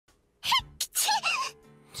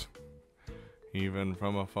Even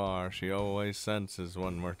from afar, she always senses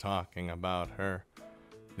when we're talking about her.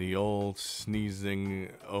 The old sneezing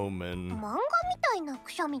omen. 漫画みたいなく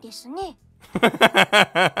しゃみですね。クー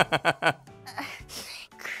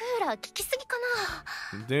ラー効きすぎか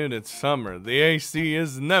な。 Dude, it's summer. The AC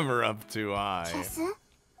is never up too high. 消す？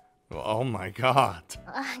 Oh my god.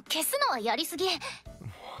 消すのはやりすぎ。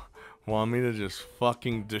 Want me to just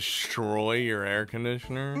fucking destroy your air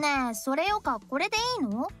conditioner? ねえ、それよかこれでいい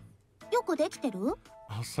の？よくできてる？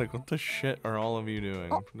 I was like, what the shit are all of you doing? いい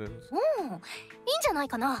んじゃない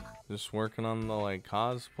かな。 Just working on the like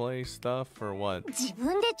cosplay stuff or what? 自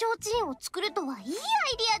分で提灯を作るとはいいアイディ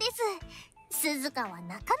アです。鈴鹿はなかな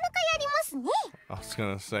かやりますね。 I was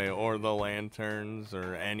gonna say, or the lanterns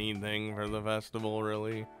or anything for the festival,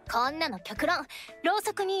 really. こんなの極論、ろう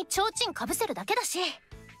そくに提灯かぶせるだけだし。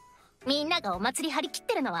みんながお祭り張り切っ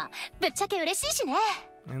てるのはぶっちゃけ嬉しいしね。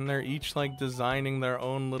 And they're each like designing their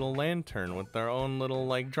own little lantern with their own little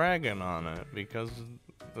like dragon on it because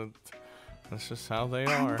that's just how they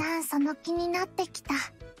だん are. だんその気になってきた。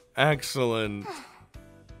 Excellent.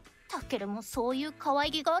 タケルもそういう可愛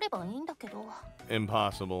げがあればいいんだけど。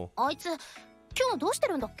 Impossible. あいつ今日どうして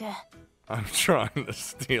るんだっけ？ I'm trying to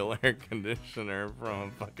steal air conditioner from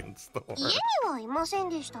a fucking store. 家にはいません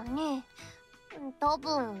でしたね。多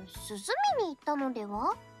分涼みに行ったので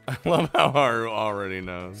は？ I love how Haru already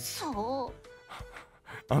knows. そ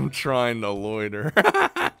う。 I'm trying to loiter.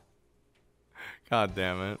 God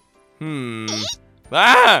damn it.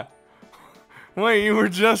 Ah! Wait, you were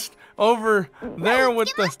just over there with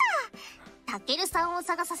the... タケルさんを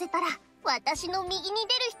探させたら私の右に出る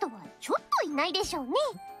人はちょっといないでしょうね。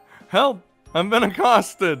 Help! I've been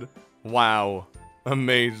accosted! Wow.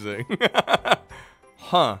 Amazing.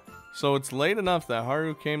 Huh. So it's late enough that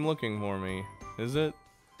Haru came looking for me, is it?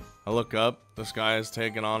 I look up, the sky has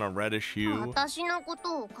taken on a reddish hue. 私のこ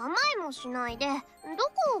とを構いもしないでど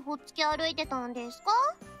こをほっつき歩いてたんですか？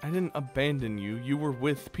 I didn't abandon you, you were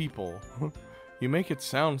with people. You make it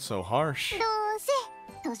sound so harsh. どう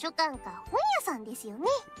せ図書館か本屋さんですよね。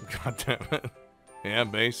 God damn it. Yeah,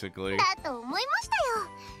 basically. だと思いましたよ。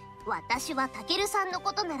私はタケルさんの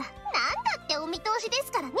ことなら何だってお見通しで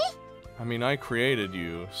すからね。 I mean, I created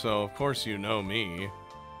you, so of course you know me.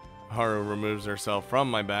 Haru removes herself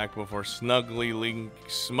from my back before smugly,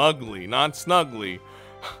 not snugly,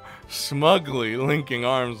 smugly linking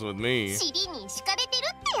arms with me. 尻に敷かれてる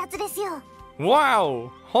ってやつですよ。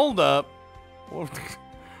 Wow! Hold up. What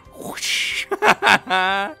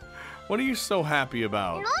are you so happy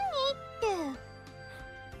about? 何って。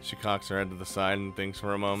 She cocks her head to the side and thinks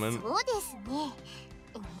for a moment. そうですね。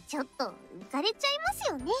ちょっと浮かれちゃいま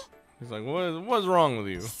すよね。 He's like, what's wrong with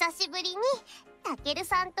you? 久しぶりにタケル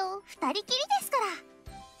さんと二人きりですか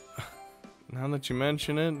ら。 Now that you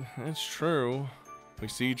mention it, it's true. We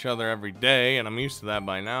see each other every day, and I'm used to that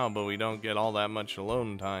by now, but we don't get all that much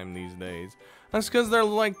alone time these days. That's because there are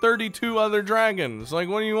like 32 other dragons. Like,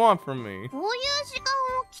 what do you want from me? こういう時間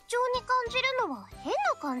を貴重に感じるのは変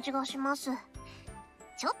な感じがします。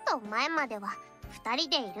ちょっと前までは二人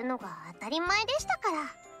でいるのが当たり前でしたから。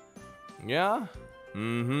 Yeah?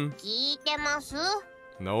 Mm-hmm. 聞いてます？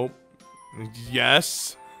 Nope.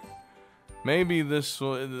 Yes. Maybe this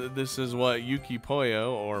is what Yuki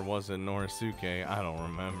Poyo, or was it Norisuke, I don't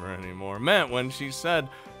remember anymore, meant when she said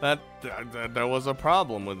that there was a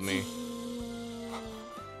problem with me.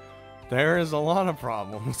 There is a lot of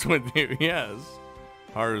problems with you, yes.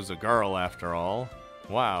 Haru's a girl after all.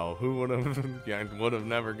 Wow, who would have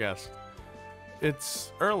never guessed.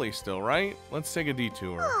 It's early still, right? Let's take a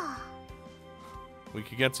detour. We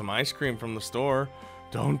could get some ice cream from the store.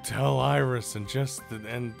 Don't tell Iris and just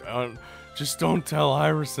don't tell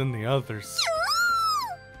Iris and the others.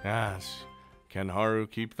 Gosh, can Haru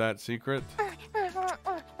keep that secret?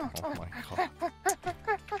 Oh my god.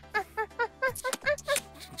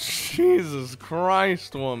 Jesus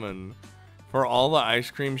Christ, woman. For all the ice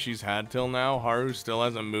cream she's had till now, Haru still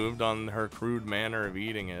hasn't moved on her crude manner of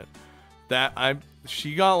eating it.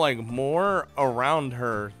 She got like more around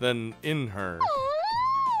her than in her.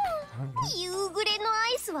 夕暮れのア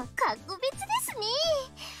イスは格別ですね。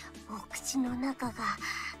お口の中が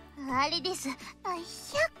あれです。ひゃっ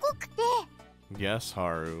こくて。 Yes,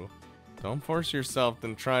 Haru. Don't force yourself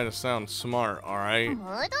and try to sound smart, alright? ム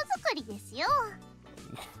ード作りですよ。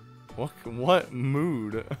 What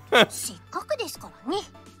mood? せっかくですからね。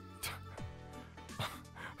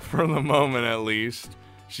 For the moment, at least.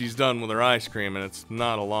 She's done with her ice cream, and it's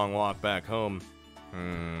not a long walk back home.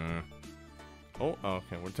 Oh,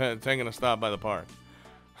 okay. We're taking a stop by the park.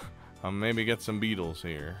 I'll maybe get some beetles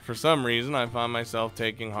here. For some reason, I find myself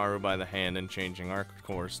taking Haru by the hand and changing our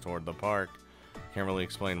course toward the park. Can't really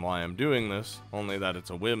explain why I'm doing this, only that it's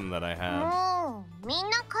a whim that I have. もうみん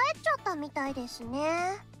な帰っちゃったみたいです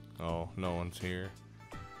ね。 Oh, no one's here.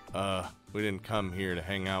 We didn't come here to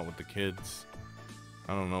hang out with the kids.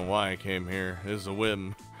 I don't know why I came here. It is a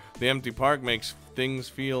whim. The empty park makes things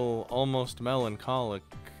feel almost melancholic.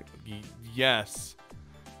 Yes.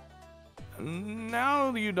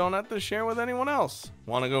 Now you don't have to share with anyone else.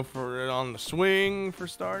 Want to go for it on the swing, for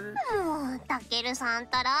starters? もうタケルさん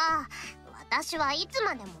たら、私はいつ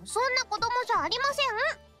までもそんな子供じゃありません。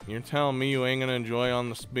 You're telling me you ain't gonna enjoy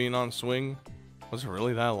being on swing? Was it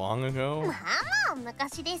really that long ago? まあまあ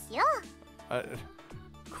昔ですよ。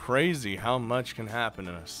 Crazy how much can happen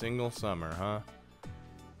in a single summer, huh?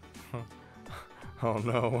 Oh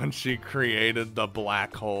no, when she created the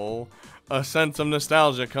black hole, a sense of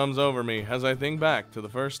nostalgia comes over me as I think back to the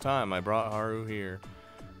first time I brought Haru here.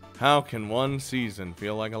 How can one season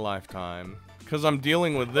feel like a lifetime? 'Cause I'm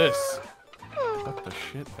dealing with this. What the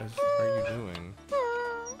shit are you doing?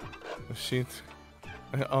 She's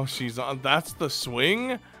on. That's the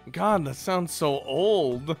swing? God, that sounds so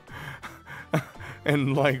old.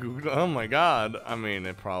 And like, oh my god. I mean,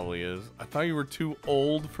 it probably is. I thought you were too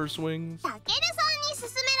old for swings. タケルさんに勧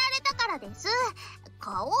められたからです。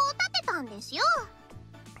顔を立てたんですよ。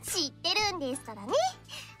知ってるんですからね。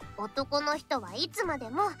男の人はいつまで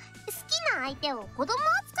も好きな相手を子供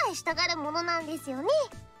扱いしたがるものなんですよね。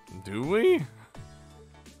 Do we?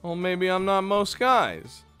 Well, maybe I'm not most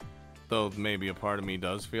guys. Though maybe a part of me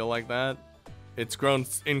does feel like that. It's grown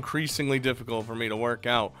increasingly difficult for me to work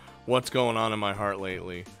out what's going on in my heart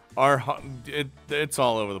lately. It's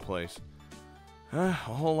all over the place. A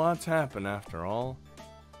whole lot's happened after all.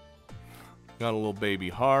 Got a little baby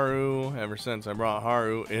Haru ever since I brought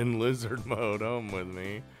Haru in lizard mode home with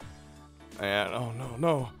me. And oh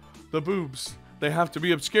no, the boobs, they have to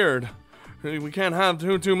be obscured. We can't have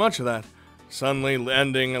too much of that. Suddenly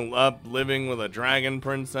ending up living with a dragon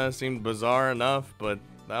princess seemed bizarre enough, but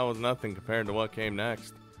that was nothing compared to what came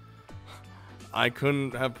next. I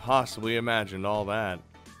couldn't have possibly imagined all that.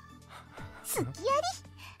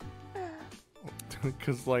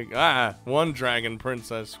 Cause like, one dragon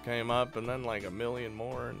princess came up and then like a million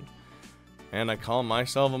more, and I call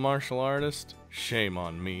myself a martial artist? Shame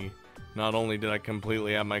on me. Not only did I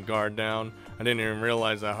completely have my guard down, I didn't even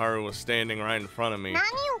realize that Haru was standing right in front of me. 何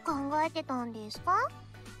を考えてたんですか?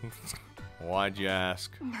 Why'd you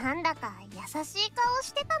ask? なんだか優しい顔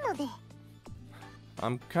してたので。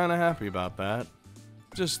 I'm kinda happy about that.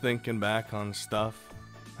 Just thinking back on stuff.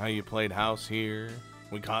 How you played house here.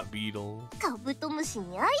 We caught beetles. カブトムシ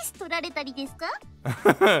にアイス取られたりですか?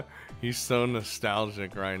 He's so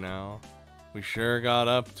nostalgic right now. We sure got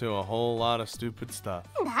up to a whole lot of stupid stuff.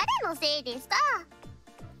 誰のせいですか?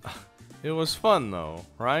 It was fun though,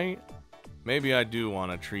 right? Maybe I do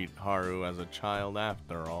want to treat Haru as a child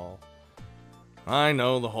after all. I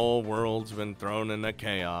know the whole world's been thrown into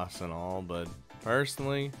chaos and all, but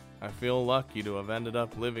personally, I feel lucky to have ended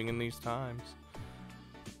up living in these times.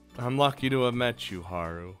 I'm lucky to have met you,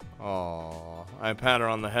 Haru. Aww. I pat her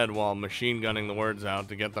on the head while machine gunning the words out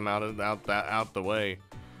to get them out the way.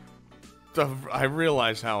 I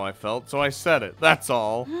realized how I felt, so I said it. That's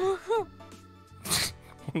all. What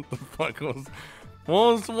the fuck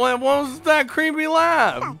what was that creepy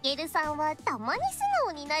laugh? タケルさんはたまに素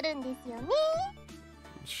直になるんですよね。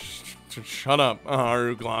 Shut up.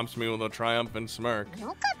 Haru glomps me with a triumphant smirk. よ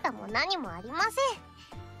かったも何もありません。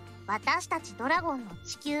私たちドラゴンの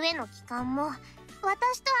地球への帰還も、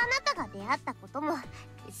私とあなたが出会ったことも、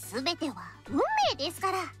すべては運命です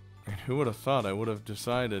から。 And who would have thought I would have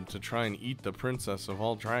decided to try and eat the princess of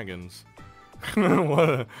all dragons?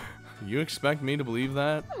 What? You expect me to believe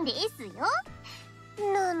that? ですよ。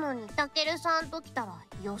なのにタケルさんと来たら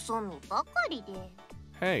よそ見ばかりで。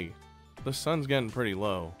 Hey, the sun's getting pretty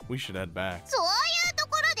low. We should head back. そういうと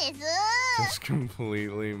ころです。 Just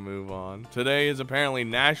completely move on. Today is apparently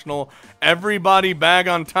National Everybody Bag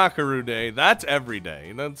on Takeru Day. That's every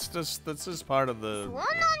day. That's just part of the... そんなに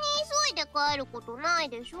急いで帰ることない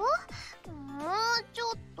でしょ。もうち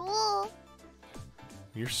ょっと。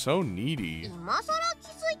 You're so needy. 今さら気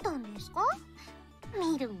づいたんですか?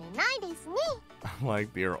 見る目ないですね。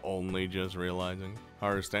 Like you're only just realizing.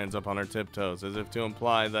 Haru stands up on her tiptoes as if to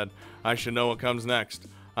imply that I should know what comes next.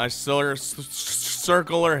 I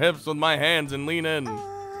circle her hips with my hands and lean in.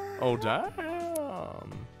 Oh, damn.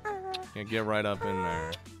 Yeah, get right up in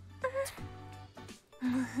there.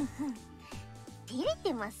 照れ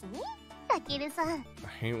てますね、タケルさん。 I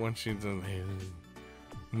hate when she does.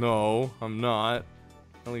 No, I'm not.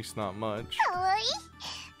 At least not much. かわいい。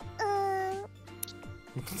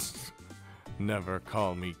Never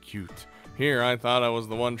call me cute. Here, I thought I was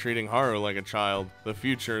the one treating Haru like a child. The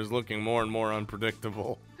future is looking more and more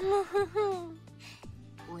unpredictable.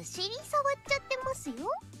 お尻触っちゃってますよ。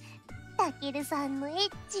タケルさんのエッ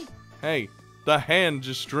チ。Hey, the hand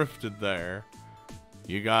just drifted there.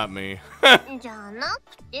 You got me. じゃな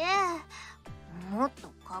くて、もっと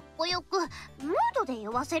かっこよくムードで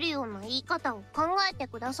酔わせるような言い方を考えて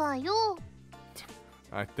くださいよ。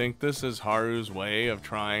I think this is Haru's way of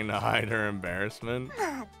trying to hide her embarrassment.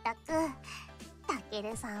 まったく、タケ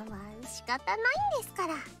ルさんは仕方ないんですか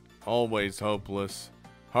ら。Always hopeless.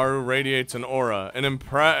 Haru radiates an aura, an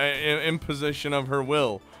imposition of her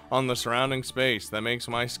will on the surrounding space that makes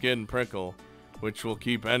my skin prickle, which will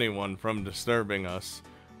keep anyone from disturbing us.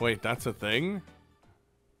 Wait, that's a thing?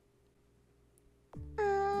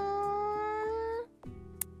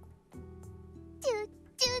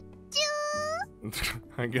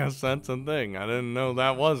 I guess that's a thing. I didn't know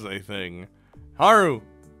that was a thing. Haru!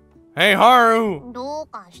 Hey, Haru! どう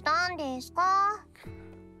かしたんですか?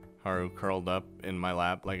 Haru curled up in my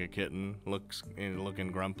lap like a kitten,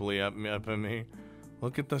 looking grumpily up at me.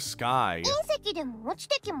 Look at the sky. 隕石でも落ち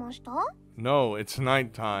てきました? No, it's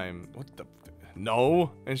nighttime. What the?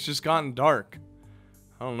 No, it's just gotten dark.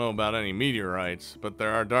 I don't know about any meteorites, but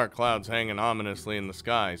there are dark clouds hanging ominously in the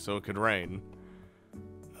sky, so it could rain.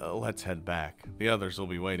 Let's head back. The others will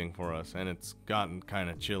be waiting for us, and it's gotten kind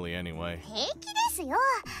of chilly anyway. 平気ですよ。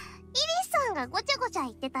イリスさんがごちゃごちゃ言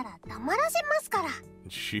ってたら黙らせますから。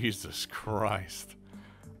Jesus Christ.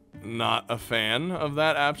 Not a fan of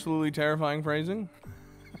that absolutely terrifying phrasing?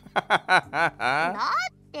 だっ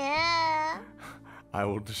て。I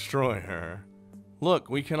will destroy her. Look,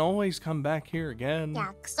 we can always come back here again.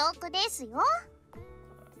 約束ですよ。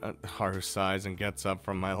Haru sighs and gets up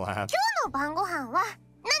from my lap. 今日の晩ご飯は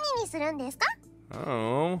何にするんですか?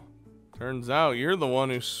 Oh, turns out you're the one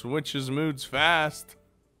who switches moods fast.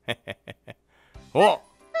 Oh!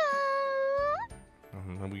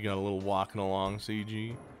 We got a little walking along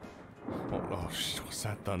CG. Oh, was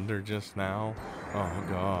that thunder just now? Oh,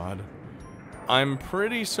 God. I'm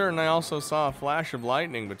pretty certain I also saw a flash of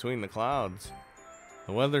lightning between the clouds.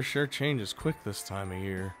 The weather sure changes quick this time of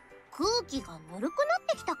year. 空気がぬるくなっ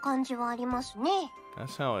てきた感じはありますね。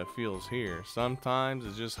That's how it feels here. Sometimes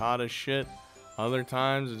it's just hot as shit. Other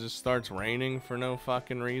times it just starts raining for no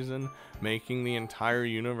fucking reason, making the entire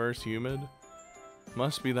universe humid.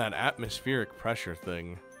 Must be that atmospheric pressure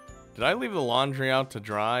thing. Did I leave the laundry out to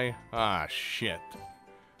dry? Ah, shit.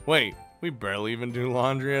 Wait, we barely even do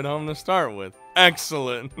laundry at home to start with.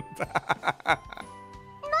 Excellent! 何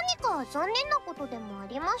か残念なことでもあ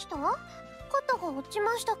りました？肩が落ち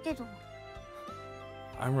ましたけど。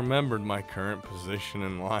I remembered my current position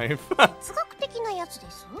in life. 哲学的なやつで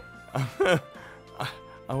す？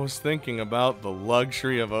 I was thinking about the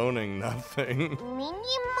luxury of owning nothing. ミニマ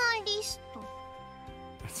リスト。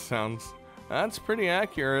 It sounds... That's pretty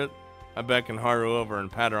accurate. I beckon Haru over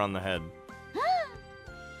and pat her on the head.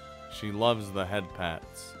 She loves the head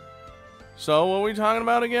pats. So, what are we talking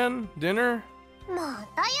about again? Dinner? またやれ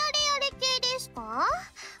やれ系ですか？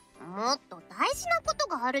もっと大事なこと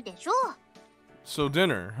があるでしょ。 So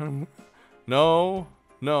dinner. No,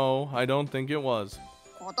 I don't think it was.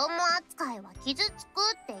 子供扱いは傷つくっ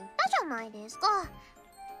て言ったじゃないですか。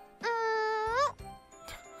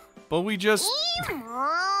But we just... いいも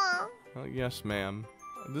ん。Yes, ma'am.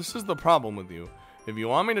 This is the problem with you. If you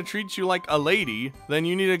want me to treat you like a lady, then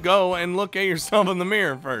you need to go and look at yourself in the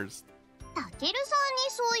mirror first. タケルさんに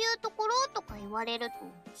そういうところとか言われると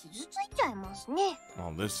傷ついちゃいますね。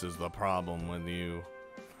Oh, this is the problem with you.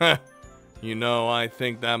 You know, I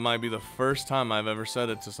think that might be the first time I've ever said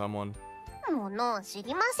it to someone. ものを知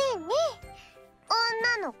りませんね。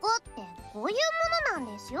女の子ってこういうもの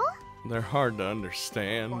なんですよ。They're hard to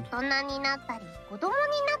understand. 大人になったり子供に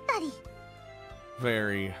なったり。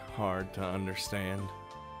Very hard to understand.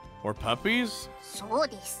 Or puppies? そう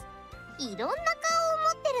です。いろんな顔を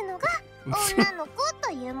持ってるのが女の子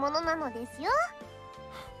というものなのですよ。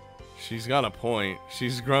She's got a point.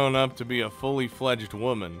 She's grown up to be a fully fledged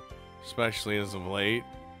woman, especially as of late.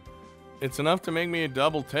 It's enough to make me a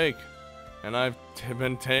double take, and I've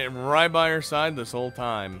been right by her side this whole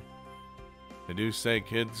time. They do say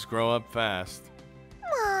kids grow up fast.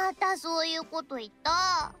 またそういうこと言っ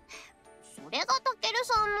た。それがタケル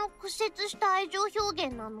さんの屈折した愛情表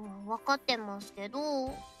現なのは分かってますけど。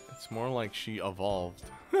It's more like she evolved.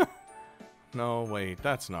 No, wait,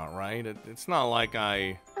 that's not right. It's not like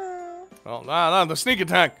I... Oh, the sneak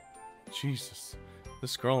attack! Jesus.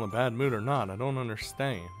 This girl in a bad mood or not, I don't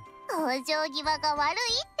understand. 往生際が悪い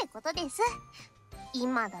ってことです。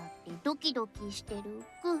今だってドキドキしてる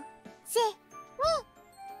くせ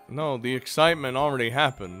に。No, the excitement already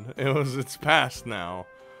happened. It's past now.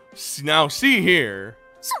 Now see here.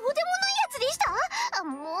 そうでもないやつでした。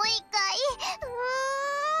もう一回。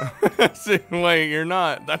See, wait, you're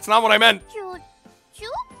not. That's not what I meant. ちょ。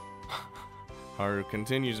Haru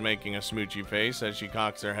continues making a smoochy face as she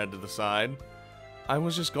cocks her head to the side. I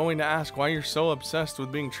was just going to ask why you're so obsessed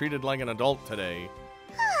with being treated like an adult today.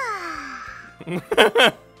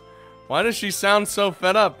 Why does she sound so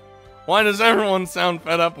fed up? Why does everyone sound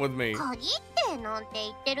fed up with me? 限ってなんて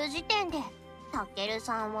言ってる時点で、タケル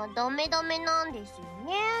さんはダメダメなんですよ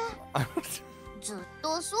ね。ずっ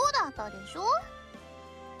とそうだったでしょ?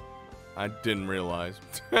 I didn't realize.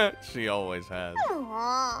 She always has.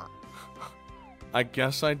 もう。I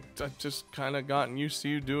guess I just kind of gotten used to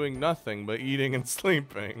you doing nothing but eating and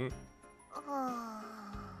sleeping.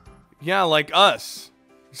 Yeah, like us.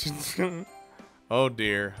 Oh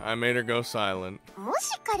dear, I made her go silent. も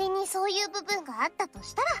し仮にそういう部分があったと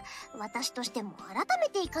したら、私としても改め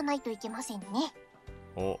ていかないといけませんね。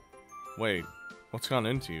Oh, wait, what's gone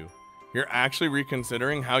into you? You're actually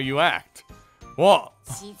reconsidering how you act. What?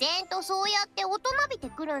 自然とそうやって大人びて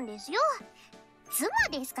くるんですよ。妻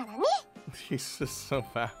ですからね。He's just so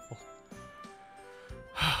baffled.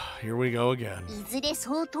 Here we go again. いずれ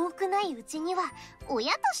そう遠くないうちには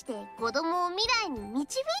親として子供を未来に導い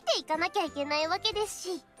ていかなきゃいけないわけです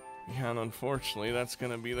し。Yeah, and unfortunately, that's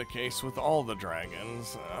gonna be the case with all the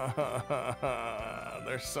dragons.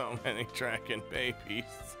 There's so many dragon babies.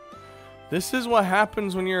 This is what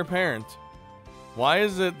happens when you're a parent. Why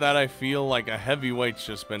is it that I feel like a heavy weight's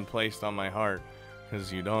just been placed on my heart?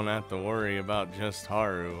 Because you don't have to worry about just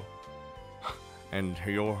Haru. And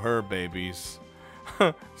her babies.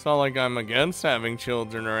 It's not like I'm against having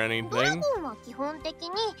children or anything. ドラゴンは基本的に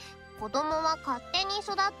子供は勝手に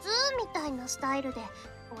育つみたいなスタイルで、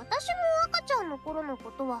私も赤ちゃんの頃の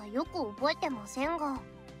ことはよく覚えてませんが。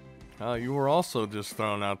You were also just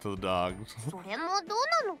thrown out to the dogs. それもどう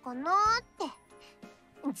なのかなって。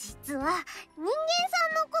実は人間さん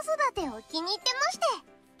の子育てを気に入ってまして。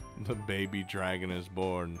The baby dragon is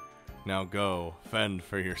born. Now go, fend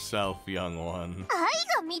for yourself, young one. 愛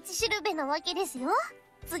が道しるべなわけですよ。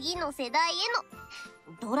次の世代へ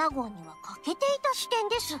のドラゴンには欠けていた視点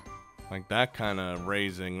です。Like that kind of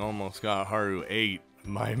raising almost got Haru ate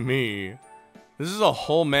by me. This is a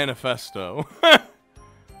whole manifesto.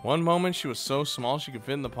 One moment she was so small she could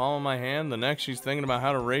fit in the palm of my hand. The next she's thinking about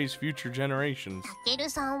how to raise future generations. タケル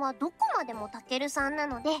さんはどこまでもタケルさんな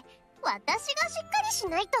ので、私がしっかりし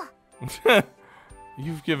ないと。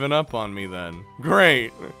You've given up on me then.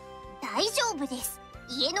 Great. 大丈夫です。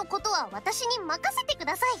家のことは私に任せてく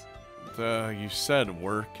ださい。You said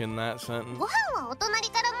work in that sentence. ご飯はお隣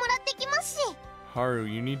からもらってきますし。Haru,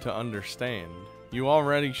 you need to understand. You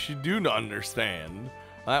already should do understand.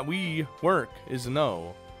 That we work is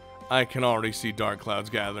no. I can already see dark clouds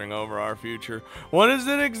gathering over our future. What is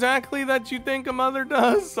it exactly that you think a mother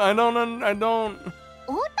does? I don't.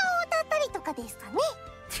 お歌を歌ったりとかですかね。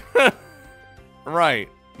Right.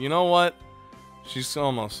 You know what? She's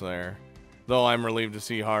almost there. Though I'm relieved to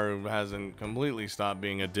see Haru hasn't completely stopped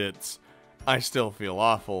being a ditz. I still feel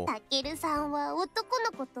awful. タケルさんは男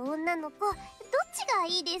の子と女の子、どっちが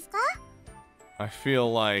いいですか? I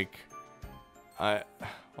feel like well,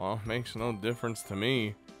 it makes no difference to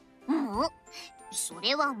me. そ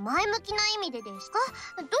れは前向きな意味でですか?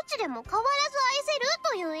 どっちでも変わらず愛せる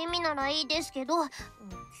という意味ならいいですけど、興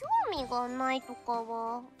味がないとか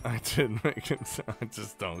は。I didn't make it. I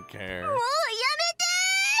just don't care. もうやめ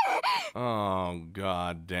て! Oh,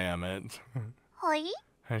 god damn it. はい?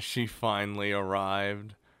 Has she finally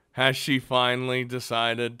arrived? Has she finally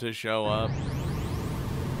decided to show up?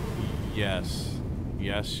 Yes.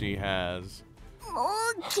 Yes, she has. もう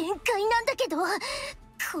限界なんだけど、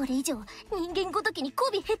これ以上人間ごときに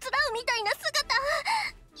媚びへつらうみたいな姿、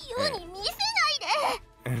世に見せない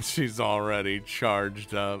で。And she's already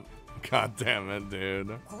charged up. God damn it,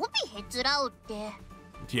 dude. 媚びへつらうって。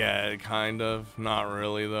Yeah, kind of. Not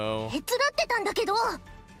really, though. へつらってたんだけど。イ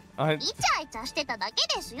チャイチャしてただけ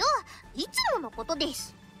ですよ。いつものことで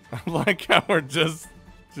す。Like how we're just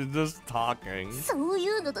talking. そうい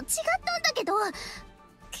うのと違ったんだけど、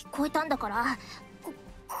聞こえたんだから、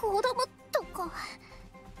子供とか。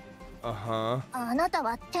あなた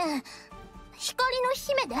は天、光の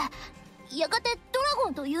姫で、やがてドラゴ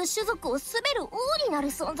ンという種族を統べる王になる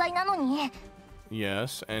存在なのに。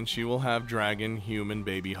Yes, and she will have dragon-human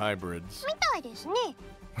baby hybrids. みたいですね。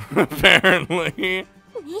Apparently.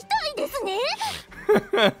 みたいですね。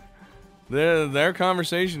Their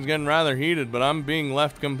conversation's getting rather heated, but I'm being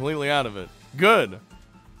left completely out of it. Good.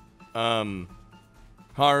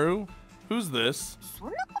 Haru, who's this? そ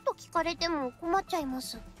んなこと聞かれても困っちゃいま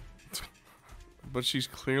す。But she's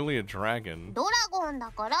clearly a dragon. ドラゴン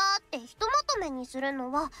だからってひとまとめにする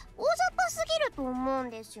のは大雑把すぎると思うん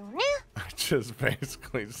ですよね。I just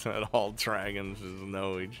basically said all dragons just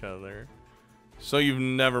know each other. So you've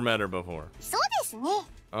never met her before? そうですね。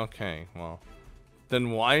Okay, well.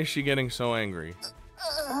 Then why is she getting so angry?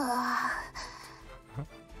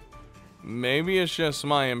 Maybe it's just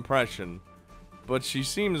my impression, but she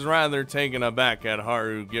seems rather taken aback at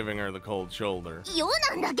Haru giving her the cold shoulder. よ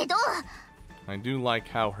なんだけど。I do like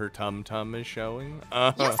how her tum-tum is showing. よ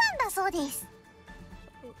さんだそうです。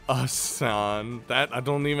San. That, I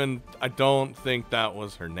don't think that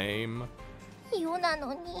was her name. よな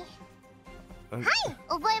のに。はい、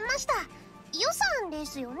覚えました。よさんで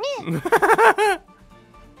すよね。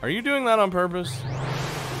Are you doing that on purpose?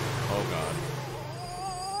 Oh god.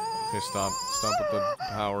 Okay, stop with the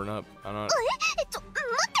powering up. I'm not. 待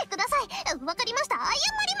ってください。わかりました。謝り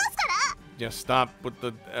ますから。Yeah, stop with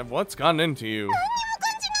the. What's gotten into you? 何にも感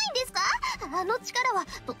じないんですか？あの力は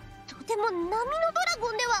とても波のドラ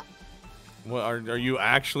ゴンでは。What are you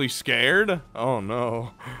actually scared? Oh no.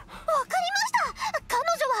 わかりました。彼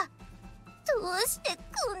女はどうして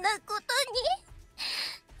こんなこと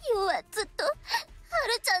に？よはずっとはる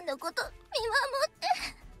ちゃんのこと見守って。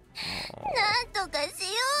なんとかしよ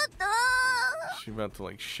うと。 She's about to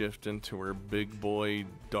like shift into her big boy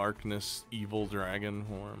darkness evil dragon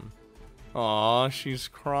form. Aw, she's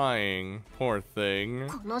crying. Poor thing.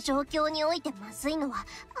 この状況においてまずいのはあの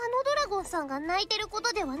ドラゴンさんが泣いてるこ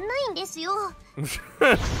とではないんですよ。Oh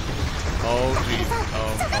geez.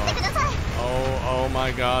 Oh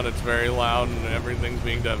my god, it's very loud and everything's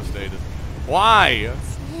being devastated. Why?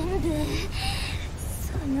 全部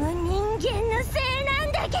その人間のせいな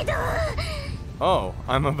んだけど。 Oh,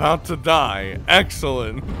 I'm about to die.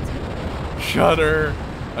 Excellent. Shudder.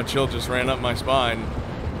 A chill just ran up my spine.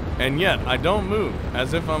 And yet, I don't move,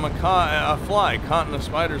 as if I'm a fly caught in a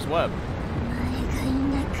spider's web.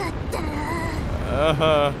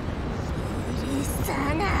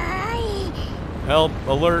 Help,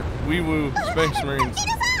 alert, wee-woo, space marines.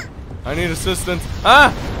 I need assistance.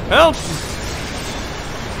 Ah! Help!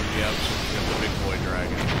 Yep, she's the big boy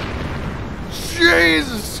dragon.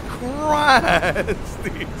 Jesus Christ!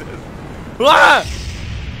 Ah!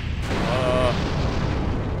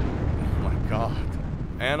 Oh my god.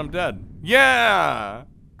 And I'm dead. Yeah!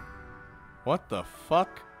 What the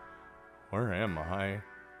fuck? Where am I?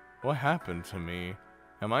 What happened to me?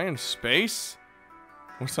 Am I in space?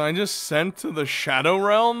 Was I just sent to the Shadow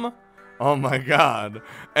Realm? Oh my god.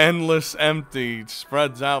 Endless empty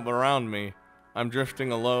spreads out around me. I'm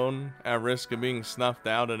drifting alone, at risk of being snuffed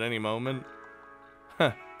out at any moment.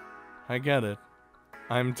 Huh. I get it.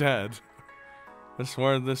 I'm dead. That's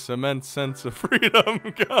where this immense sense of freedom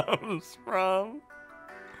comes from.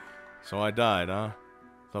 So I died, huh?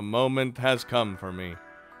 The moment has come for me.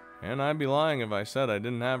 And I'd be lying if I said I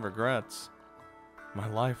didn't have regrets. My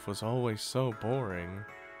life was always so boring.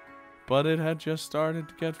 But it had just started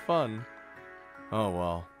to get fun. Oh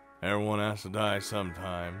well, everyone has to die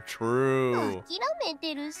sometime. True. 諦め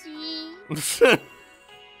てるし。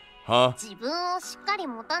Huh? 自分をしっかり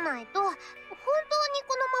持たないと、本当に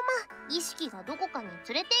このまま意識がどこかに連れ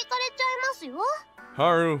て行かれちゃいますよ。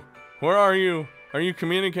Haru, where are you? Are you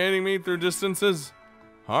communicating me through distances?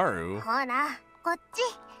 Haru? ほら、こっち。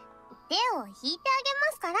手を引いてあげ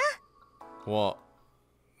ますから。Well,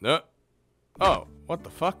 oh, what the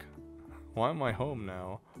fuck? Why am I home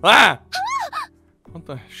now? Ah! What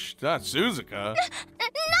the that's Suzuka. なんでそ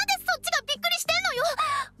っちがびっくりしてんのよ。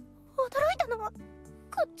驚いたのは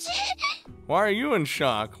こっち。Why are you in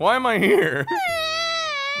shock? Why am I here?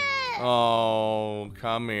 Oh,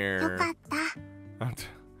 come よ here. かった。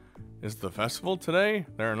Is the festival today?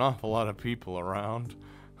 There are an awful lot of people around.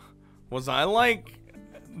 Was I like...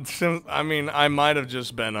 I mean, I might have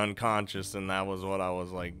just been unconscious and that was what I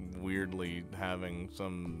was like weirdly having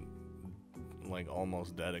some like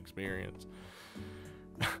almost dead experience.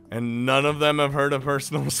 And none of them have heard of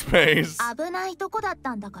personal space. 危ないとこだっ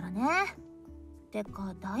たんだからね。て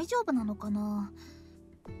か大丈夫なのかな。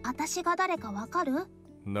私が誰かわかる？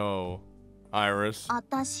 No. Iris.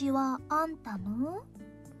 私はあんたの？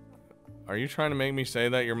 Are you trying to make me say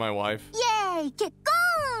that you're my wife? イエーイ結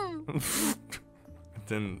婚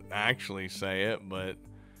Didn't actually say it, but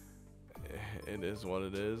it is what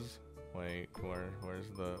it is. Wait,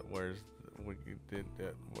 where's we did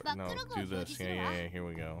no, do this. Yeah, here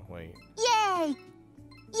we go. Wait. イエーイイエ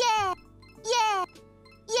ーイイエ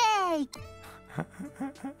ーイイエーイ違う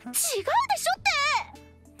でしょっ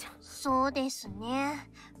て。そうですね。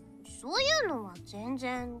そういうのは全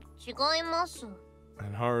然違います。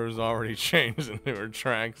And Haru's already changed into her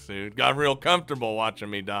tracksuit. Got real comfortable watching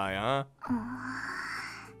me die, huh?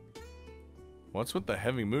 What's with the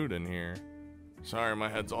heavy mood in here? Sorry, my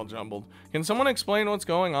head's all jumbled. Can someone explain what's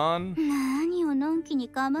going on? 何をのんきに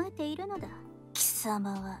構えているのだ、貴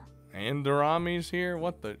様は。And Dorami's here?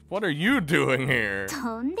 What are you doing here?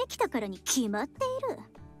 飛んできたからに決まっている。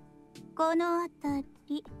この辺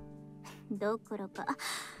りどころか、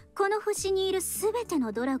この星にいるすべて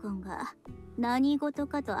のドラゴンが何事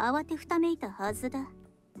かと慌てふためいたはずだ。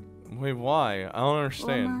Wait, why? I don't お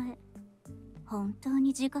understand. 前、本当に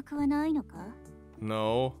自覚はないのか？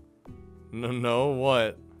 No. No,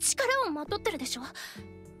 what? 力をまとってるでしょ。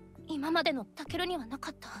今までのタケルにはな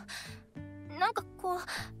かった。なんかこう、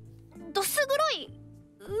どす黒い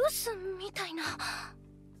渦みたいな。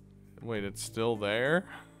Wait, it's still there?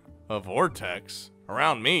 A vortex?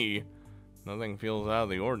 Around me? Nothing feels out of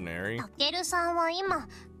the ordinary. タケルさんは今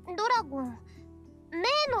ドラゴン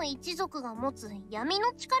冥の一族が持つ闇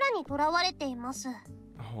の力にとらわれています。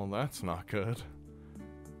 Well, that's not good.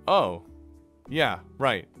 Oh. Yeah,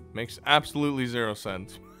 right. Makes absolutely zero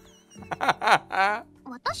sense. 私も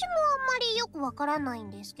あんまりよくわからないん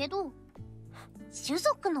ですけど、種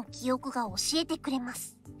族の記憶が教えてくれま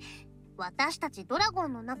す。私たちドラゴ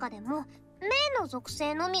ンの中でも冥の属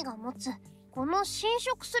性のみが持つこの侵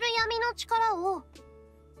食する闇の力を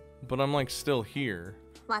But I'm like still here.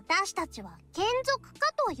 私たちは眷属か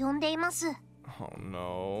と呼んでいます。 Oh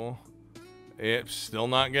no. It's still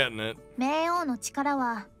not getting it. 冥王の力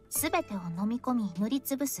は全てを飲み込み塗り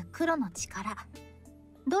つぶす黒の力。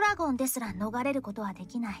ドラゴンですら逃れることはで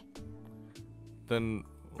きない。 Then,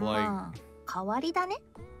 ま like... あ代わりだね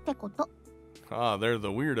ってこと。 Ah, they're the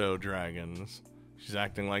weirdo dragons. She's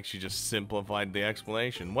acting like she just simplified the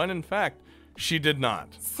explanation, when in fact, she did not.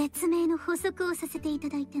 説明の補足をさせていた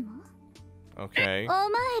だいても？ Okay. お前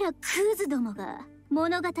らクズどもが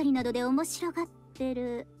物語などで面白がって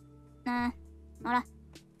る。ほら、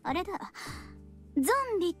あれだ。ゾ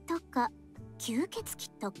ンビとか吸血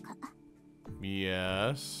鬼とか。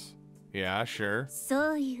Yes. Yeah, sure.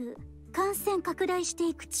 そういう感染拡大して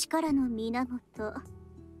いく力の源。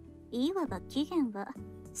いわば起源は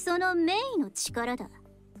そのメイの力だ。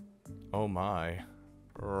Oh my.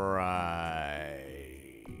 Right.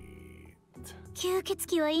 吸血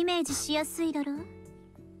鬼はイメージしやすいだろう。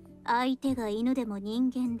相手が犬でも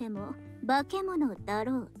人間でも化け物だ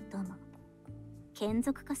ろうとも。眷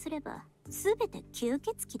属化すればすべて吸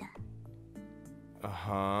血鬼だ。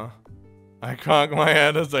Uh-huh. I cock my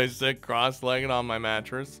head as I sit cross-legged on my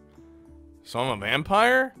mattress. So I'm a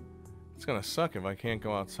vampire? It's gonna suck if I can't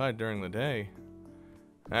go outside during the day.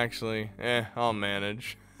 Actually, I'll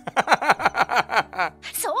manage.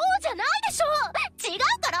 そうじゃないでしょ。違う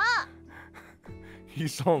から。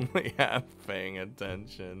He's only half paying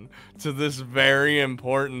attention to this very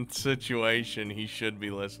important situation he should be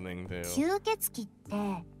listening to. 吸血鬼っ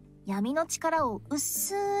て闇の力を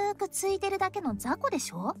薄くついてるだけの雑魚で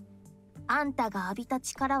しょ。あんたが浴びた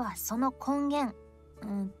力はその根源。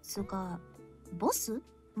つうかボス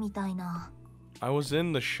みたいな。 I was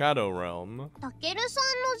in the shadow realm. タケルさ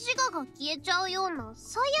んの自我が消えちゃうような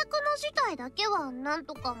最悪の事態だけはなん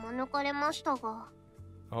とか免れましたが。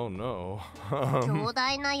Oh no. 強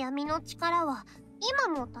大な闇の力は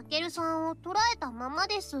今もタケルさんを捉えたまま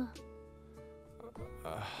です。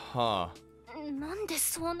Huh. なんで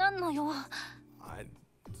そうなんのよ。I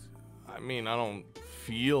mean, I don't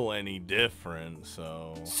feel any different,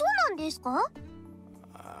 so... そうなんですか？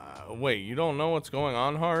 Wait, you don't know what's going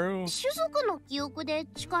on, Haru? 種族の記憶で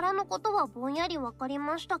力のことはぼんやりわかり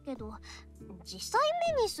ましたけど、実際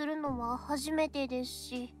目にするのは初めてです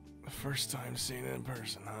し。First time seeing it in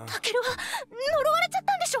person, huh? タケルは呪われちゃっ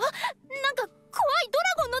たんでしょ。なんか怖いドラ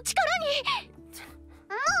ゴンの力に。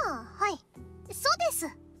まあ、はい。そうです。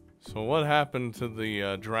So what happened to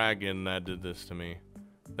the dragon that did this to me?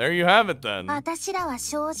 There you have it then. 私らは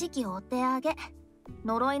正直お手上げ。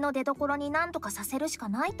呪いの出所に何とかさせるしか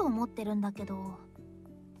ないと思ってるんだけど。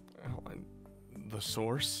The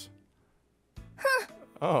source?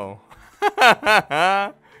 Oh.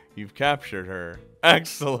 You've captured her.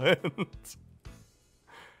 Excellent.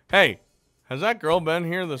 Hey, has that girl been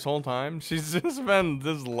here this whole time? She's just been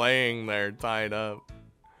laying there tied up.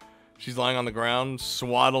 She's lying on the ground,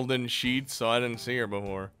 swaddled in sheets, so I didn't see her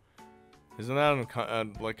before. Isn't that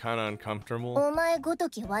like kind of uncomfortable? お前ごと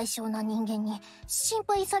き矮小な人間に心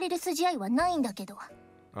配される筋合いはないんだけど。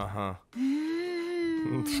Uh-huh.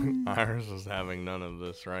 Iris is having none of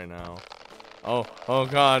this right now. Oh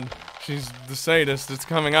god. She's the sadist. It's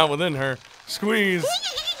coming out within her. Squeeze!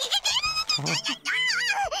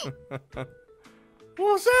 What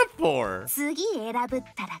was that for? 次選ぶっ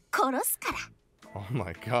たら殺すから。Oh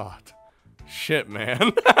my god. Shit, man.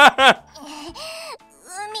 海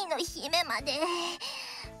の姫まで。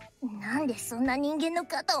なんでそんな人間の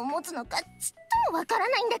肩を持つのかちっともわから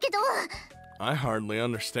ないんだけど。I hardly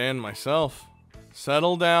understand myself.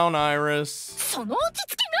 Settle down, Iris. その落ち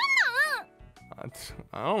着きなんなん？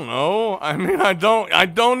 I don't know. I mean, I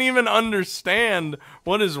don't even understand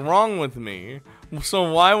what is wrong with me.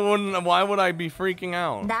 So why would I be freaking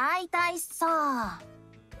out? だいたいさ、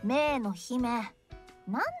メイの姫、なん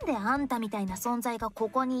であんたみたいな存在がこ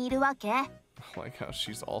こにいるわけ？ Like how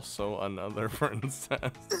she's also another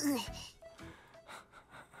princess.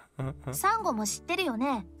 サンゴも知ってるよ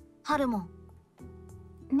ね、ハルも。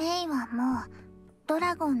メイはもうド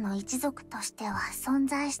ラゴンの一族としては存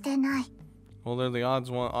在してない。Well, they're the odd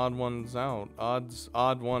ones out.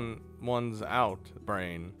 Odd ones out,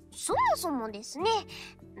 brain. そもそもですね、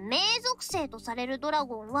メイ属性とされるドラ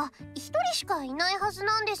ゴンは一人しかいないはず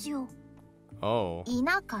なんですよ。Oh. い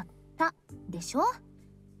なかったでしょ？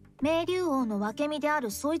冥竜王の分け身であ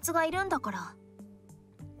るそいつがいるんだから。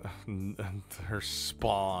Her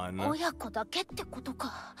spawn. 親子だけってこと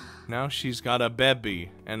か。Now she's got a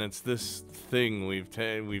baby, and it's this thing we've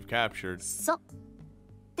captured. そう。っ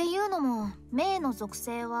ていうのも、メイの属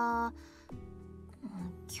性は、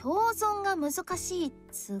共存が難しいっ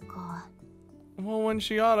つうか。Well, when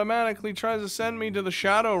she automatically tries to send me to the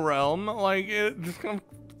Shadow Realm, like it.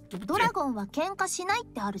 ドラゴンは喧嘩しないっ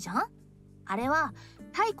てあるじゃん？あれは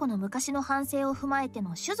太古の昔の反省を踏まえて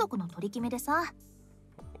の種族の取り決めでさ。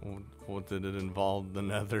What did it involve the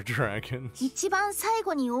Nether dragons? 一番最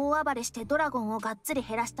後に大暴れしてドラゴンをがっつり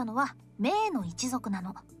減らしたのはメイの一族な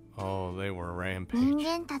の。Oh, they were 人 rampage.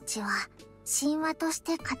 間たちは神話とし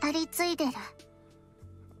て語り継いでる。悪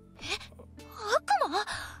魔？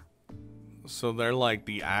 So they're like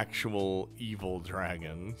the actual evil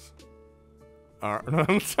dragons.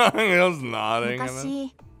 I'm sorry, I was nodding.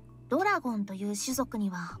 昔ドラゴンという種族に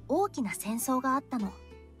は大きな戦争があったの。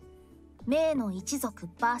メイの一族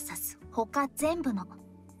VS 他全部の。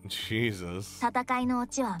Jesus. 戦いのオ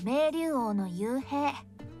チは冥竜王の幽閉。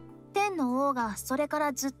天の王がそれか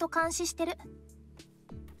らずっと監視してる。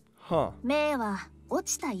Huh. メイは落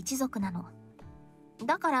ちた一族なの。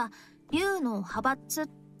だから竜の派閥っ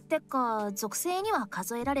てか属性には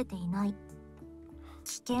数えられていない。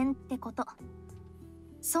危険ってこと。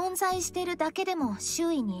存在してるだけでも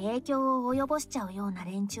周囲に影響を及ぼしちゃうような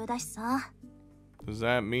連中だしさ。Does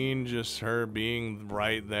that mean just her being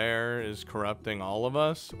right there is corrupting all of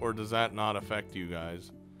us? Or does that not affect you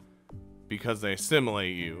guys? Because they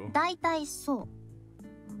assimilate you. だいたいそ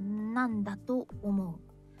う。なんだと思う。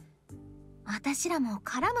私らも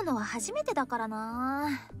絡むのは初めてだから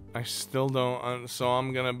な。I still don't. So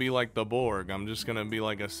I'm gonna be like the Borg. I'm just gonna be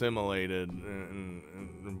like assimilated and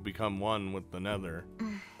become one with the Nether.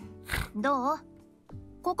 どう？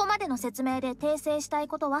ここまでの説明で訂正したい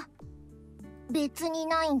ことは？別に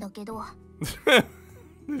ないんだけど。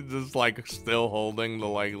Just like still holding the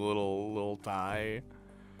like little tie.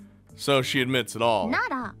 So she admits it all. な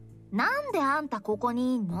ら、なんであんたここ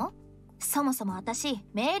にいんの？そもそも私、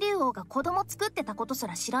冥竜王が子供作ってたことす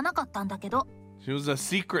ら知らなかったんだけど。She was a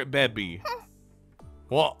secret baby.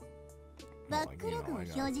 What? バックログを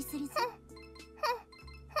表示するさ。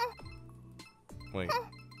Wait.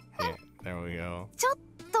 Yeah, there we go. ちょっ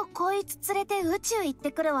とこいつ連れて宇宙行っ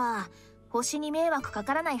てくるわ。星に迷惑か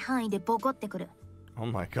からない範囲でボコってくる。Oh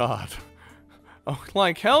my god. Oh,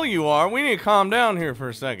 like hell you are. We need to calm down here for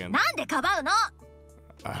a second. なんでかばうの？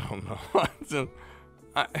 I don't know.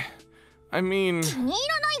 I mean, 気に入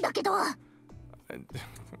らないんだけど。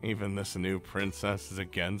even this new princess is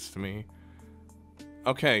against me.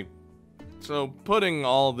 Okay, so putting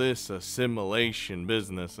all this assimilation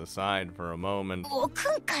business aside for a moment, おく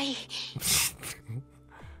んかい。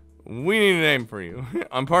 we need a name for you.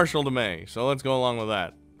 I'm partial to May, so let's go along with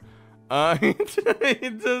that. He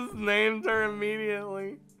just named her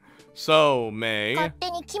immediately. So, May, 勝手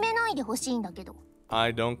に決めないでほしいんだけど。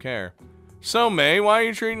I don't care. So, May, why are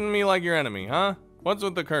you treating me like your enemy, huh? What's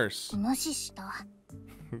with the curse? 無視した。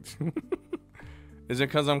Is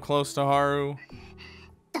it because I'm close to Haru?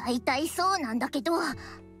 大体そうなんだけど。そう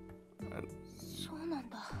なん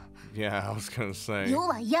だ。 Yeah, I was gonna say. 要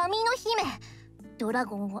は闇の姫。ドラ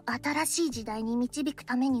ゴンを新しい時代に導く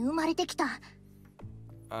ために生まれてきた。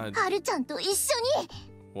はるちゃんと一緒に。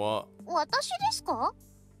 What? 私ですか？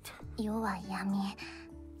世は闇。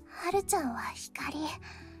はるちゃんは光。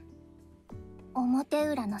表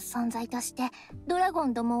裏の存在としてドラゴ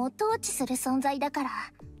ンどもを統治する存在だから。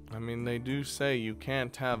I mean, they do say you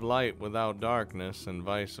can't have light without darkness and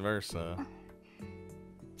vice versa.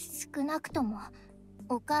 少なくとも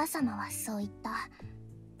お母様はそう言った。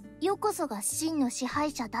世こそが真の支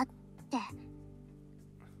配者だって。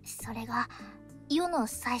それが世の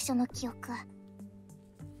最初の記憶。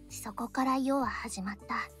そこから世は始まっ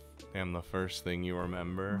た。 Damn, the first thing you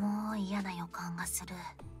remember. もう嫌な予感がする。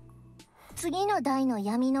次の代の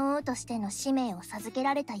闇の王としての使命を授け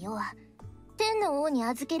られた世は、天の王に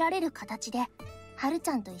預けられる形でハルち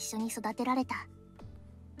ゃんと一緒に育てられた。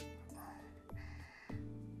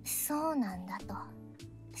そうなんだと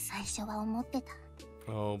最初は思ってた。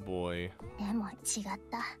 Oh boy. でも違っ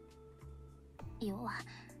た。世は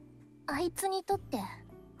あいつにとって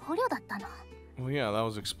捕虜だったの。 Well, yeah, that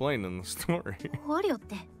was explained in the story. 捕虜っ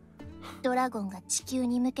て。ドラゴンが地球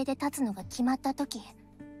に向けて立つのが決まった時、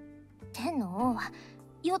天の王は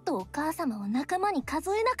世とお母様を仲間に数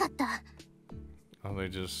えなかった。 Oh, they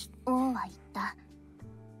just... 王は言った。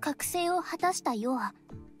覚醒を果たした世は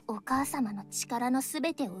お母様の力のす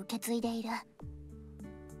べてを受け継いでいる。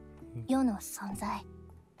世の存在、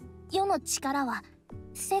世の力は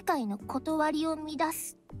世界の断りを乱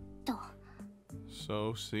すと。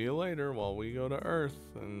 So, see you later while we go to Earth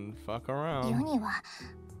and fuck 世 around. には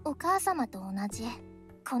お母様と同じ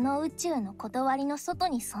この宇宙の断りの外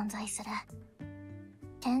に存在する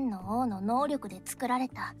天の王の能力で作られ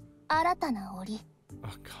た新たな檻、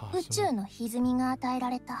 A 宇宙 cosmic... の歪みが与えら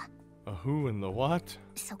れた。 A who and the what?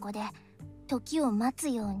 そこで時を待つ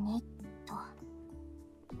ようにと。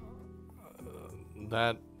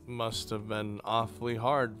 That must have been awfully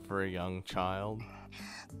hard for a young child.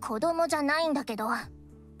 子供じゃないんだけど。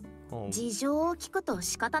 Oh, 事情を聞くと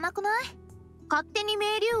仕方なくない？勝手に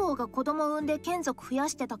冥竜王が子供を産んで眷属増や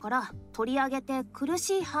してたから取り上げて苦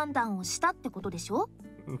しい判断をしたってことでしょ？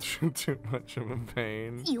 too much of a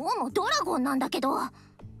pain. 世もドラゴンなんだけど。こ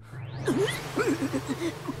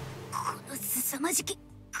の凄まじき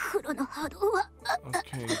黒の波動は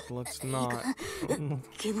Okay, let's not.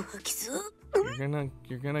 気分吐きそう。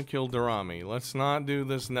 You're gonna kill Dorami. Let's not do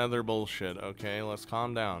this nether bullshit, okay? Let's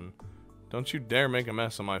calm down. Don't you dare make a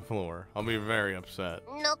mess on my floor. I'll be very upset.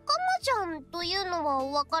 仲間じゃんというのは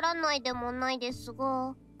わからないでもないです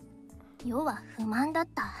が、世は不満だっ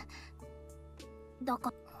た。だ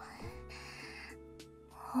から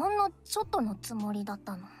ほんのちょっとのつもりだっ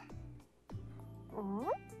たの。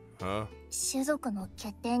Huh? 種族の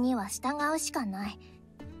決定には従うしかない。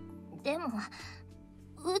でも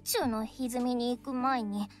宇宙の歪みに行く前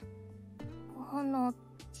にほんの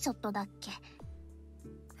ちょっとだけ。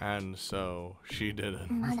 And so, she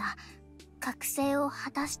didn't. まだ覚醒を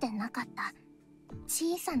果たしてなかった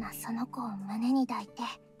小さなその子を胸に抱いて。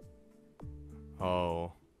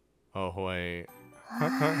 Oh. Oh, wait.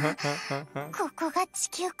 ここが地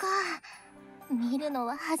球か。見るの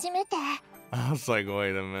は初めて。 I was like,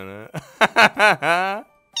 wait a minute.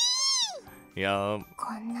 Yup.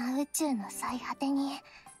 こんな宇宙の最果てに。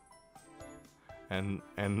 And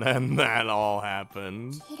then that all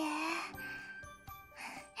happened. 綺麗。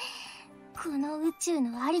この宇宙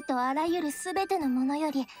のありとあらゆるすべてのものよ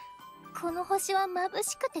りこの星は眩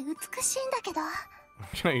しくて美しいんだけど。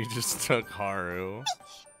 You just took Haru.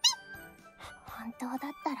 本当だっ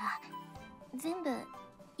たら全部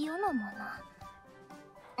世のもの。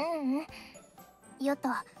世と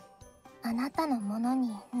あなたのもの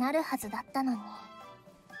になるはずだったのに。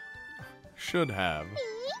 Should have.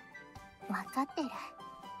 分かってる。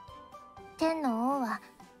天の王は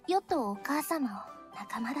世とお母様を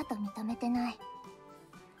仲間だと認めてない。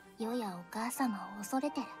世やお母様を恐れ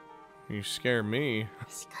てる。 You scare me.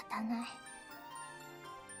 仕方ない。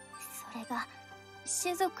それが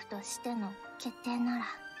種族としての決定なら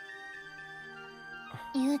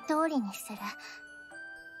言う通りにする。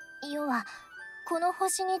世はこの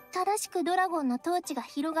星に正しくドラゴンの統治が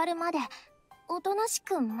広がるまでおとなし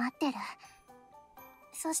く待ってる。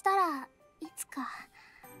そしたらいつか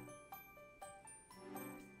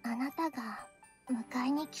あなたが迎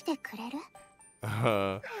えに来てくれる？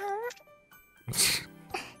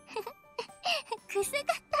 くすが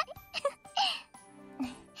た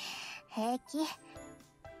い。平気。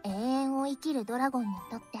永遠を生きるドラゴンに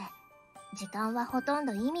とって時間はほとん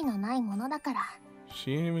ど意味のないものだから。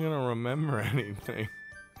 She ain't even gonna remember anything.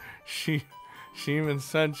 She even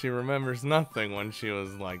said she remembers nothing when she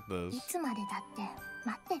was like い this. つまでだって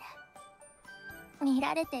待ってる。見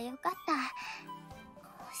られてよかった。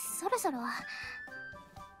そろそろ。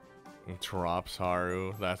 Drops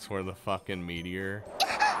Haru. That's where the fucking meteor.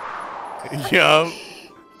 Yup.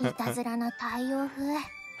 いたずらの太陽風。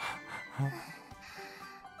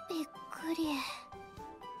びっくり。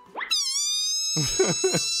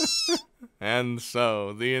 And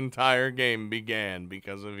so the entire game began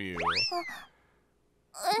because of you.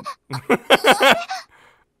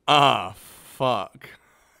 Ah, fuck.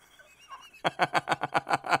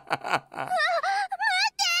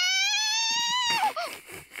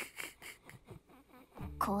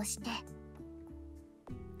 して。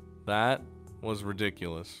 That was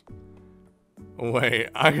ridiculous. Wait,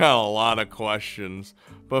 I got a lot of questions.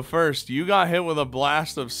 But first, you got hit with a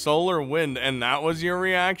blast of solar wind and that was your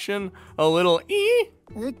reaction? A little ee?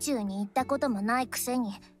 宇宙に行ったこともないくせ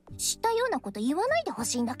に知ったようなこと言わないでほ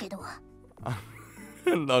しいんだけど。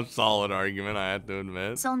No solid argument, I have to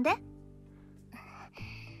admit. そんで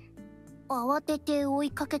慌てて追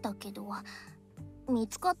いかけたけど、見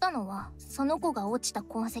つかったのはその子が落ちた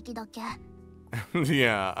痕跡だけ。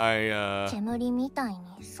Yeah, I 煙みたい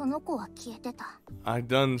にその子は消えてた。I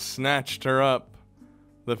done snatched her up.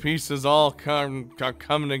 The pieces all come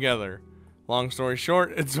together. Long story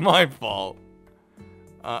short, it's my fault.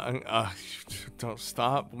 Don't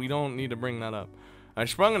stop. We don't need to bring that up. I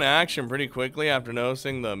sprung into action pretty quickly after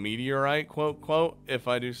noticing the meteorite, quote, if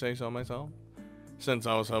I do say so myself. Since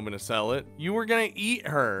I was hoping to sell it, you were gonna eat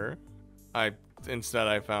her. Instead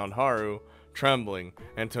I found Haru, trembling,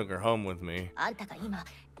 and took her home with me. あんたが今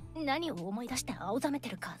何を思い出して青ざめて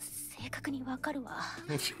るか正確にわかるわ。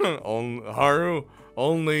Haru,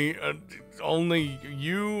 only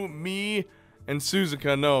you, me, and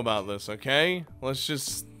Suzuka know about this, okay? Let's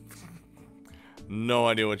just... No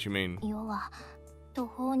idea what you mean. 要は途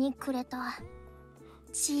方に暮れた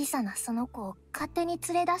小さなその子を勝手に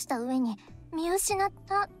連れ出した上に見失っ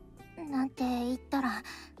たなんて言ったら、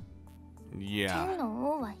 Yeah. 天の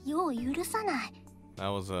王は世を許さない。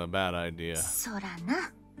 That was a bad idea. そら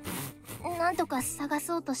な。なんとか探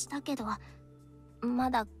そうとしたけど、ま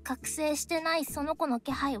だ覚醒してないその子の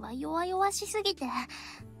気配は弱々しすぎて、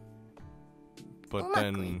 But うまく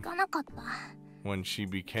い then, かなかった。 when she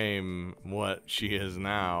became what she is よ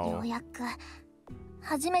now... うやく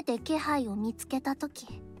初めて気配を見つけたと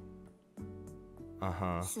き、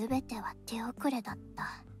 Uh-huh. すべては手遅れだった。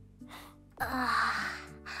ああ、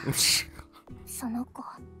その子。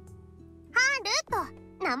ハルと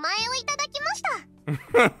名前をいただきました。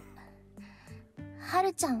は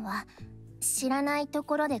るちゃんは知らないと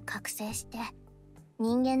ころで覚醒して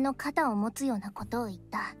人間の肩を持つようなことを言っ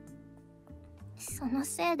た。その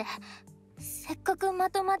せいでせっかくま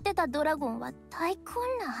とまってたドラゴンは大混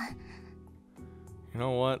乱。 You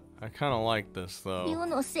know what? I kind of like this, though. 世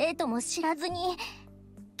のせいとも知らずに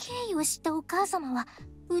敬意を知ったお母様は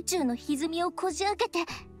宇宙の歪みをこじ開けて天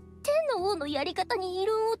の王のやり方に異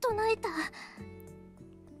論を唱えた。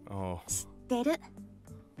 Oh. 知ってる。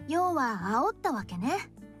要は煽ったわけね。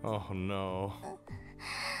 Oh, no.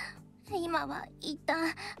 今は一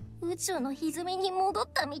旦宇宙の歪みに戻っ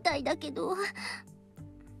たみたいだけど、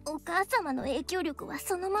お母様の影響力は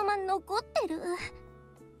そのまま残ってる。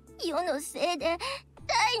世のせいで第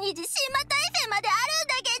二次神魔大戦まであるん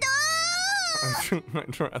だけど。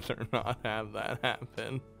 I'd rather not have that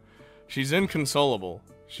happen. She's inconsolable.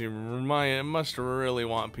 She must really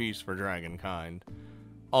want peace for dragonkind.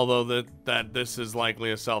 Although that this is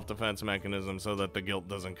likely a self-defense mechanism so that the guilt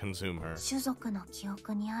doesn't consume her. 種族の記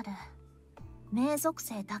憶にある名属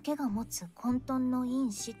性だけが持つ混沌の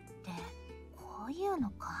因子ってこういう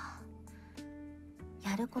のか。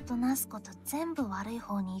やることなすこと全部悪い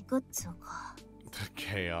方に行くっつうか。 The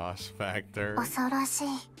chaos factor. 恐ろし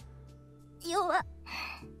い。要は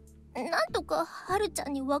なんとかはるちゃ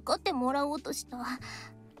んに分かってもらおうとした。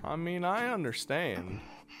 I mean, I understand.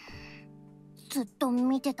 ずっと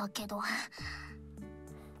見てたけど、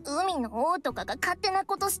海の王とかが勝手な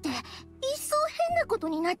ことして一層変なこと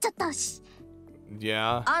になっちゃったし。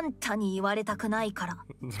 Yeah. あんたに言われたくないから。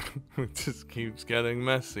 It just keeps getting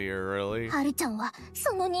messier, really. はるちゃんは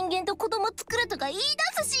その人間と子供作るとか言い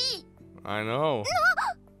出すし。 I know. もう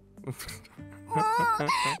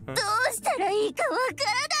どうしたらいいかわか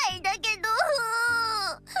らないんだけど。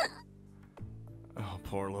 Oh,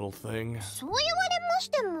 poor little thing. そう言われま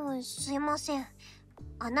してもすいません。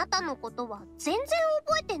あなたのことは全然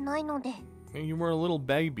覚えてないので。 You were a little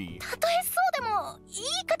baby. たとえそうでも言い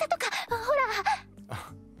方とかほら。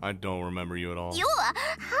 I don't remember you at all. 要はは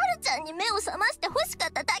るちゃんに目を覚まして欲しか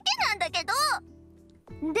っただけなんだけど。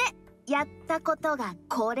で、やったことが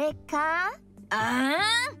これか？ああ。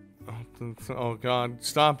 Oh God,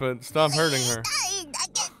 stop it. Stop hurting her. いいんだ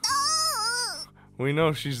けど。 We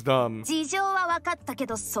know she's dumb. 事情は分かったけ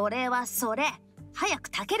どそれはそれ。早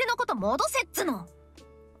くタケルのこと戻せっつの。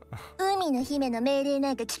海の姫の命令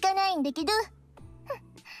なんか聞かないんだけど。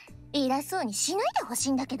偉そうにしないでほし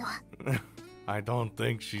いんだけど。 I don't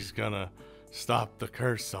think she's gonna stop the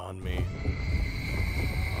curse on me.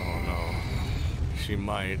 Oh no. She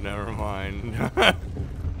might. Never mind.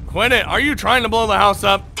 Quit it! Are you trying to blow the house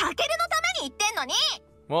up? タケルのために言ってんのに。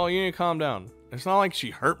 Well, you need to calm down. It's not like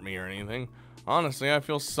she hurt me or anything. Honestly, I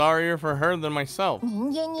feel sorrier for her than myself.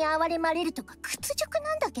 人間に哀れまれるとか屈辱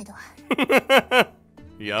なんだけど。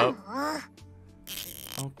Yup.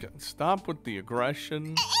 Okay, stop with the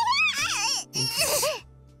aggression.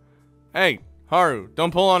 Hey, Haru,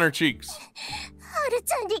 don't pull on her cheeks. ハル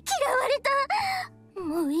ちゃんに嫌われた。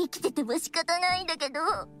もう生きてても仕方ないんだけど。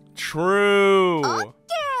True. オッ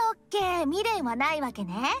ケー、未練はないわけ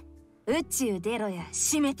ね。宇宙出ろや、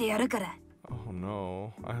締めてやるから。Oh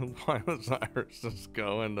no. Why was Iris just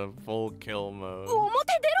go into full kill mode? 表出ろ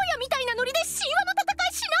やみたいなノリで神話の戦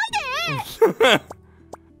いしないで。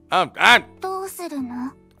どうする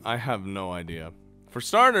の？ I have no idea. For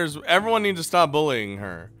starters, everyone needs to stop bullying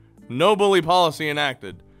her. No bully policy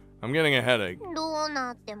enacted. I'm getting a headache. どう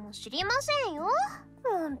なっても知りませんよ。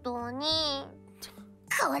本当に。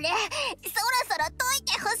これ、そろそろ解い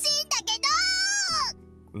てほしいんだけ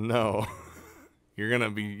ど。 No. You're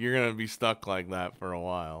gonna be stuck like that for a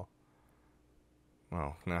while.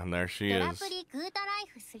 Oh, now there she ドラ is. プリグータライ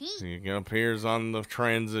フ3。 She appears on the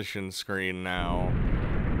transition screen now.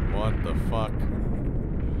 What the fuck?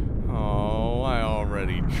 Oh, I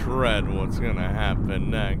already dread what's gonna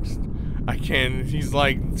happen next. I can't. He's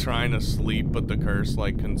like trying to sleep, but the curse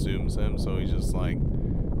like consumes him, so he's just like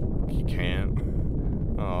he can't.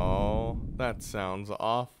 Oh, that sounds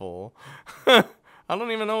awful. I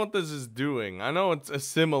don't even know what this is doing. I know it's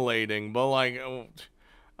assimilating, but like,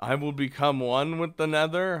 I will become one with the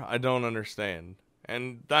Nether? I don't understand.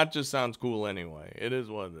 And that just sounds cool anyway. It is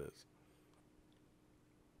what it is.